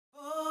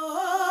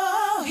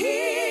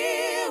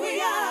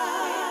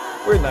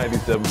We're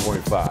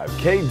 97.5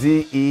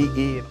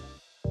 KDEE.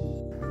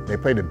 They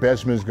play the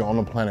best music on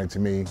the planet to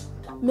me.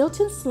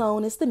 Milton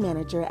Sloan is the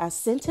manager at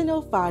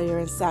Centennial Fire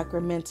in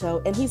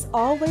Sacramento, and he's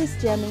always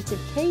jamming to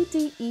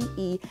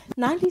KDEE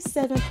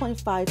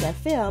 97.5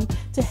 FM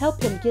to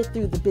help him get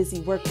through the busy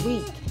work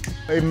week.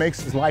 It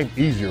makes life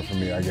easier for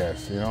me, I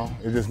guess, you know?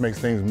 It just makes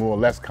things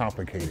less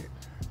complicated.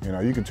 You know,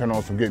 you can turn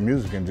on some good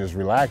music and just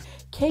relax.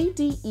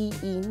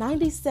 KDEE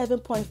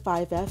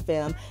 97.5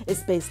 FM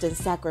is based in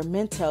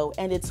Sacramento,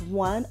 and it's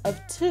one of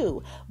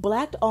two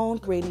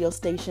Black-owned radio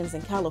stations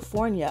in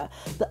California.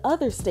 The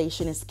other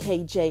station is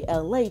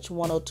KJLH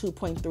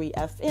 102.3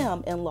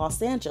 FM in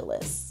Los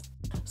Angeles.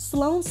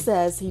 Sloan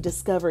says he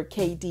discovered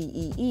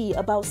KDEE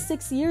about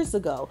 6 years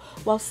ago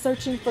while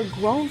searching for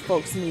grown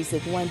folks'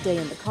 music one day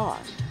in the car.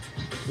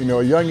 You know,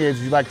 at a young age,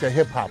 you like that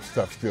hip-hop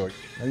stuff still.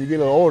 As you get a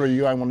little older,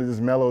 you might want to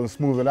just mellow and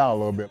smooth it out a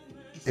little bit.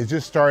 It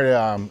just started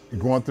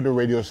going through the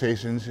radio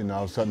stations, and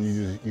all of a sudden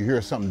you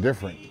hear something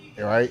different,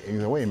 right? And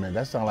you go, wait a minute,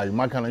 that sounds like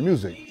my kind of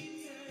music.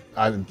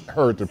 I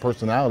heard the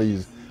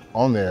personalities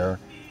on there,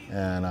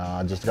 and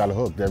I just got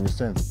hooked ever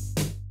since.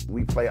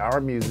 We play our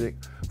music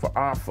for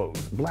our folks,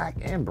 black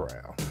and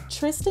brown.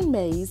 Tristan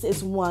Mays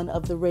is one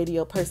of the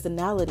radio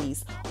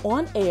personalities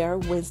on air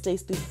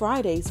Wednesdays through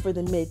Fridays for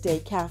the Midday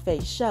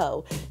Cafe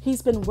show.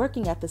 He's been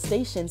working at the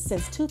station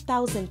since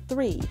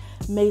 2003.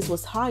 Mays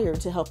was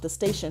hired to help the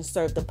station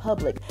serve the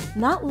public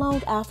not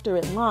long after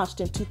it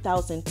launched in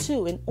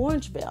 2002 in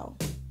Orangeville.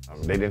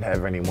 They didn't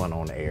have anyone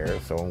on air,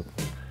 so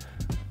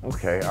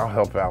okay, I'll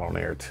help out on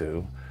air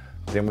too.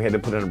 Then we had to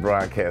put in a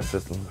broadcast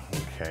system.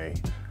 Okay,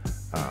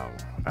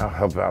 I'll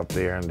help out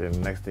there, and then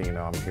next thing you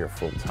know, I'm here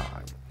full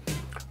time.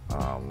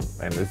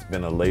 And it's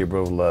been a labor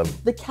of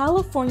love. The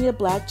California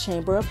Black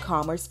Chamber of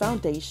Commerce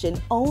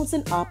Foundation owns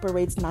and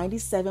operates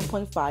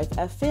 97.5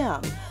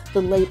 FM.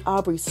 The late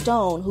Aubrey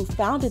Stone, who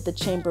founded the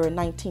chamber in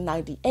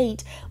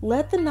 1998,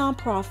 led the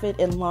nonprofit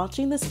in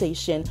launching the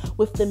station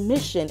with the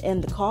mission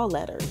in the call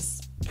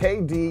letters.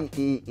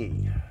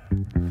 KDEE,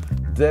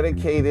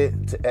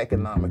 dedicated to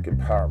economic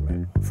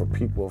empowerment for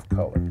people of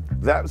color.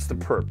 That's the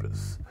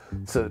purpose,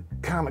 to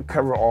kind of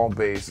cover all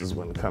bases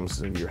when it comes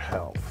to your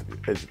health,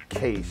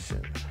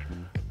 education,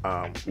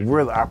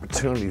 where the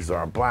opportunities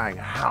are, buying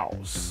a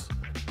house.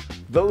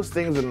 Those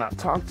things are not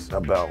talked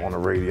about on the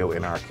radio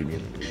in our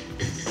community.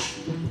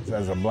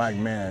 As a black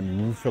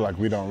man, we feel like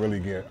we don't really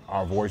get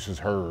our voices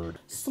heard.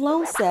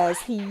 Sloan says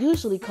he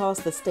usually calls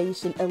the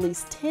station at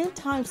least 10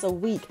 times a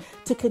week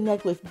to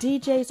connect with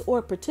DJs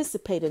or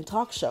participate in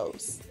talk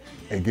shows.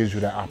 It gives you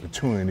that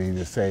opportunity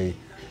to say,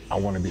 I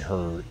want to be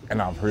heard,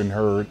 and I've been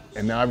heard,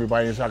 and now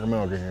everybody in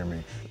Sacramento can hear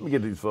me. Let me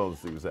get these phones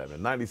and see what's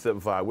happening.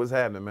 97.5, what's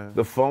happening, man?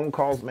 The phone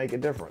calls make a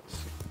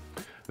difference.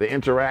 The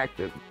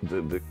interactive,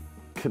 the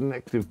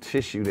connective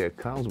tissue that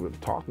comes with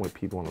talking with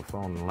people on the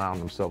phone and allowing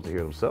themselves to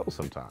hear themselves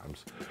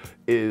sometimes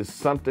is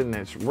something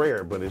that's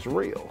rare, but it's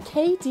real.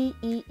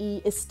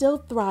 KDEE is still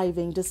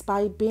thriving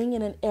despite being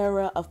in an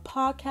era of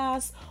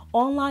podcasts,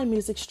 online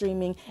music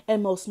streaming,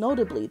 and most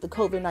notably, the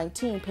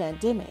COVID-19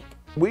 pandemic.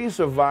 We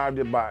survived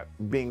it by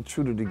being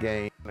true to the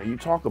game. You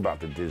talk about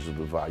the digital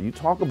divide. You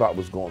talk about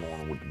what's going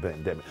on with the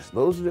pandemic.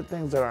 Those are the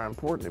things that are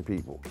important to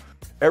people.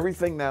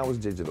 Everything now is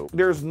digital.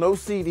 There's no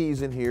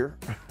CDs in here.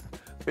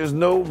 There's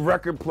no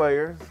record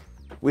player.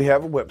 We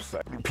have a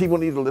website. People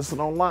need to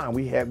listen online.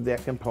 We have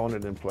that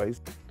component in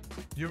place.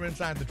 You're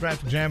inside the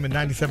Traffic Jam in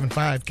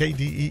 97.5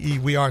 KDEE.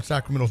 We are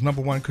Sacramento's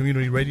 #1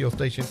 community radio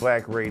station.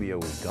 Black radio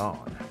is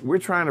gone. We're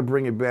trying to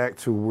bring it back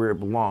to where it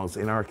belongs,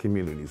 in our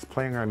communities,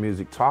 playing our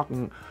music,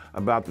 talking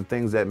about the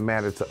things that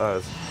matter to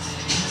us.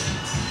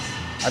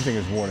 I think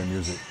it's more than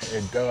music.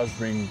 It does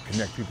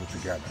connect people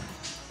together.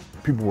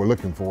 People were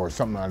looking for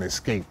something to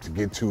escape, to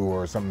get to,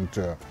 or something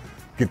to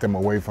get them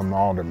away from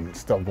all the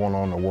stuff going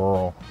on in the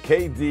world.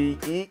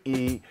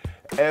 KDEEFM.org.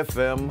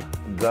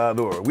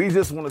 We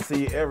just want to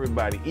see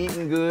everybody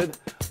eating good,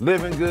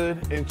 living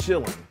good, and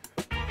chilling.